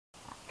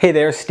Hey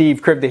there,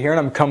 Steve Krivda here, and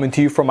I'm coming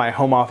to you from my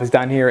home office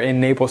down here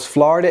in Naples,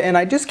 Florida, and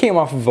I just came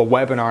off of a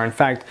webinar. In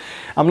fact,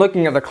 I'm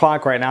looking at the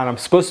clock right now, and I'm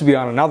supposed to be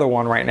on another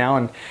one right now,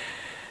 and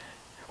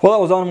well, I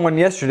was on one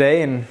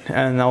yesterday,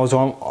 and I was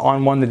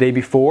on one the day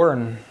before,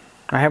 and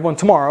I have one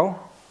tomorrow.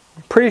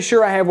 I'm pretty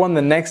sure I have one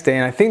the next day,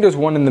 and I think there's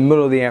one in the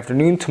middle of the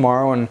afternoon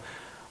tomorrow, and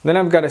then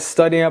I've got to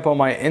study up on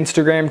my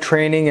Instagram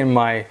training and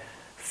my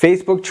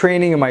Facebook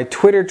training and my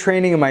Twitter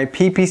training and my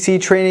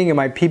PPC training and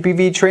my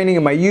PPV training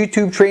and my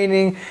YouTube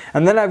training,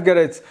 and then I've got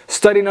to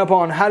studying up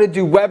on how to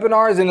do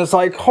webinars, and it's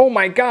like, oh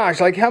my gosh,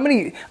 like how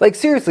many, like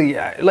seriously,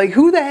 like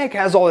who the heck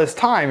has all this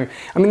time?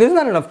 I mean, there's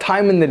not enough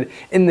time in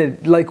the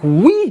like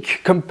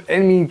week,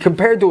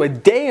 compared to a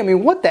day. I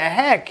mean, what the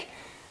heck?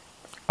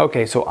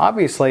 Okay, so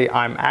obviously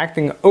I'm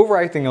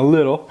overacting a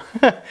little.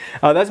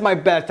 That's my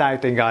best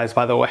acting, guys,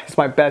 by the way. It's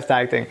my best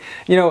acting.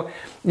 You know,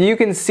 you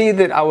can see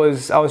that I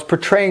was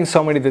portraying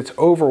somebody that's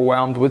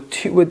overwhelmed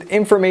with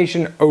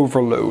information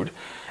overload.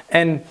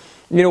 And,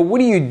 you know, what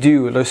do you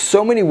do? There's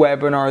so many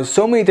webinars,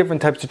 so many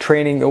different types of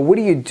training. What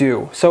do you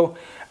do? So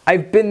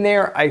I've been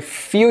there. I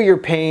feel your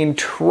pain.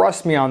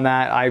 Trust me on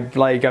that. I've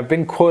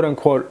been quote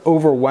unquote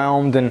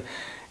overwhelmed, and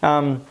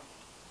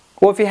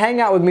well, if you hang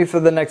out with me for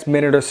the next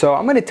minute or so,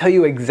 I'm going to tell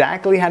you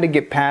exactly how to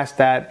get past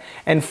that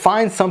and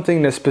find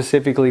something that's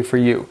specifically for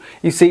you.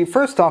 You see,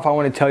 first off, I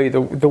want to tell you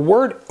the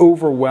word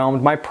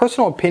overwhelmed, my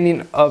personal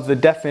opinion of the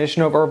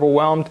definition of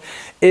overwhelmed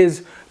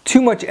is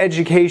too much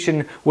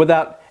education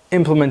without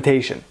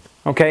implementation.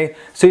 Okay?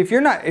 So if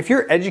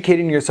you're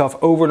educating yourself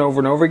over and over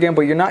and over again,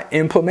 but you're not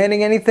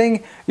implementing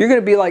anything, you're going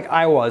to be like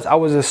I was. I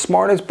was the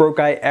smartest broke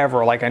guy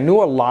ever. Like I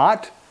knew a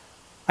lot.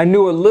 I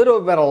knew a little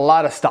about a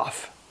lot of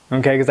stuff.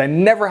 Okay, because I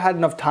never had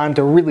enough time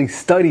to really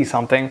study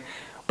something,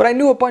 but I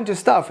knew a bunch of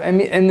stuff, and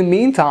in the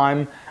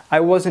meantime, I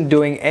wasn't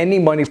doing any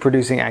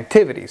money-producing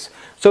activities.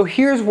 So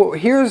here's what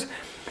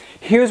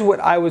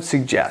I would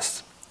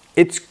suggest.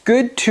 It's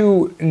good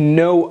to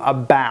know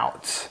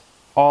about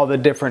all the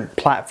different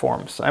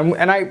platforms,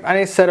 and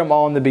I said them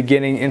all in the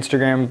beginning: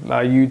 Instagram,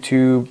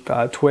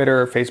 YouTube,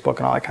 Twitter, Facebook,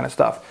 and all that kind of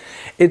stuff.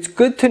 It's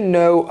good to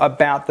know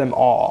about them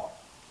all.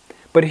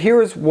 But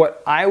here's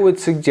what I would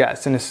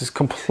suggest, and this is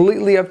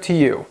completely up to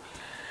you.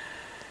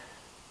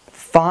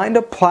 Find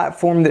a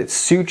platform that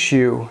suits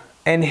you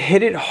and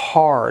hit it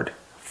hard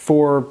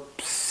for,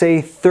 say,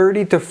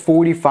 30 to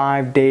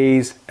 45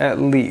 days at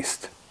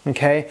least,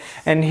 okay?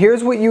 And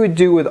here's what you would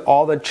do with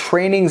all the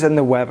trainings and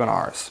the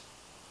webinars.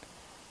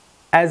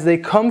 As they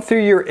come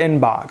through your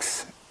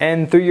inbox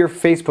and through your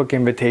Facebook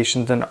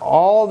invitations and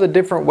all the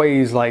different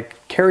ways,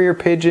 like carrier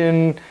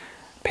pigeon,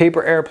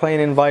 paper airplane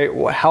invite,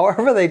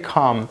 however they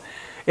come,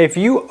 if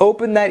you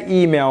open that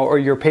email or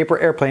your paper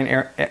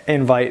airplane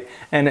invite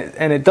and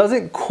it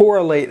doesn't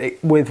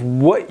correlate with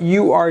what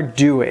you are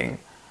doing,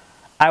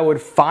 I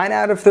would find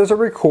out if there's a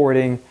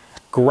recording,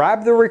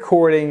 grab the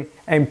recording,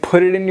 and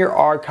put it in your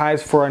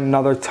archives for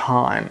another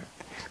time.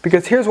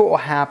 Because here's what will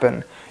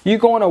happen. You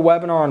go on a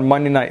webinar on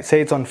Monday night,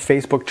 say it's on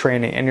Facebook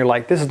training, and you're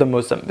like, this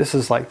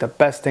is like the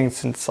best thing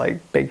since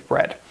like baked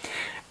bread.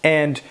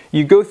 And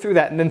you go through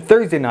that, and then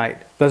Thursday night,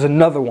 there's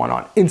another one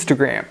on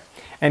Instagram.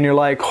 And you're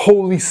like,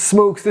 holy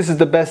smokes, this is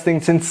the best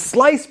thing since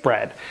sliced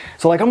bread.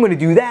 So like, I'm gonna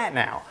do that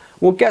now.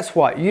 Well, guess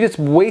what? You just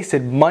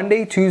wasted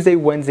Monday, Tuesday,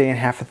 Wednesday, and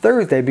half of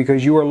Thursday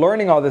because you were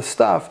learning all this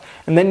stuff,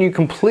 and then you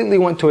completely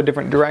went to a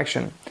different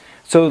direction.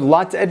 So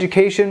lots of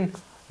education,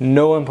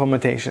 no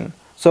implementation.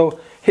 So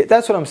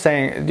that's what I'm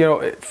saying. You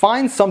know,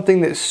 find something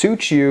that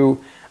suits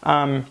you.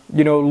 You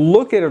know,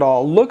 look at it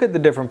all. Look at the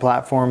different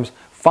platforms.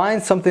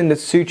 Find something that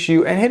suits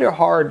you and hit it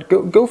hard.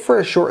 Go for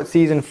a short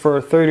season for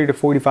 30 to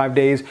 45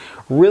 days.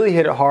 Really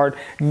hit it hard.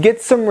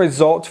 Get some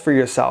results for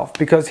yourself,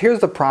 because here's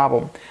the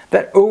problem.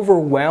 That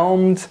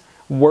overwhelmed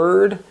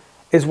word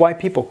is why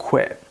people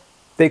quit.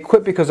 They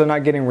quit because they're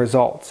not getting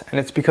results, and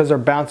it's because they're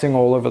bouncing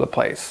all over the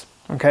place.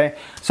 Okay?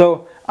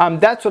 So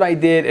that's what I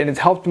did, and it's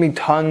helped me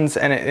tons,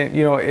 and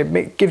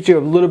it gives you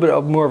a little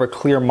bit more of a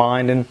clear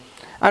mind. And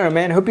I don't know,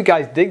 man, I hope you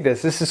guys dig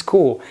this. This is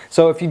cool.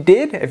 So if you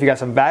got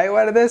some value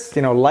out of this,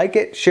 you know, like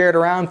it, share it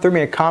around, throw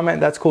me a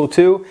comment, that's cool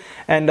too.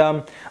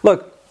 And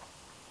look,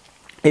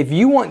 if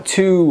you want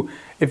to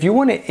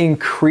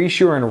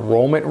increase your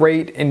enrollment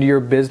rate into your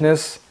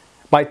business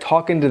by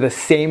talking to the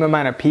same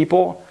amount of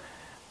people,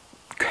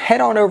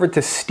 head on over to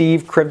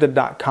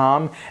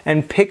stevekrivda.com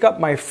and pick up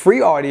my free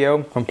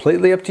audio,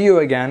 completely up to you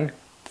again,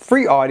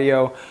 free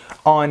audio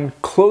on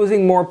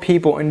closing more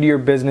people into your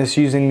business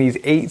using these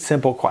 8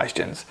 simple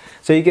questions.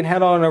 So you can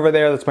head on over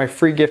there. That's my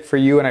free gift for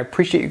you, and I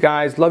appreciate you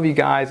guys, love you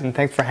guys, and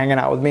thanks for hanging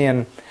out with me.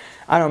 And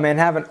I don't know, man,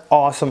 have an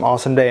awesome,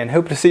 awesome day, and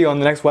hope to see you on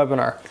the next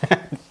webinar.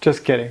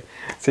 Just kidding.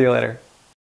 See you later.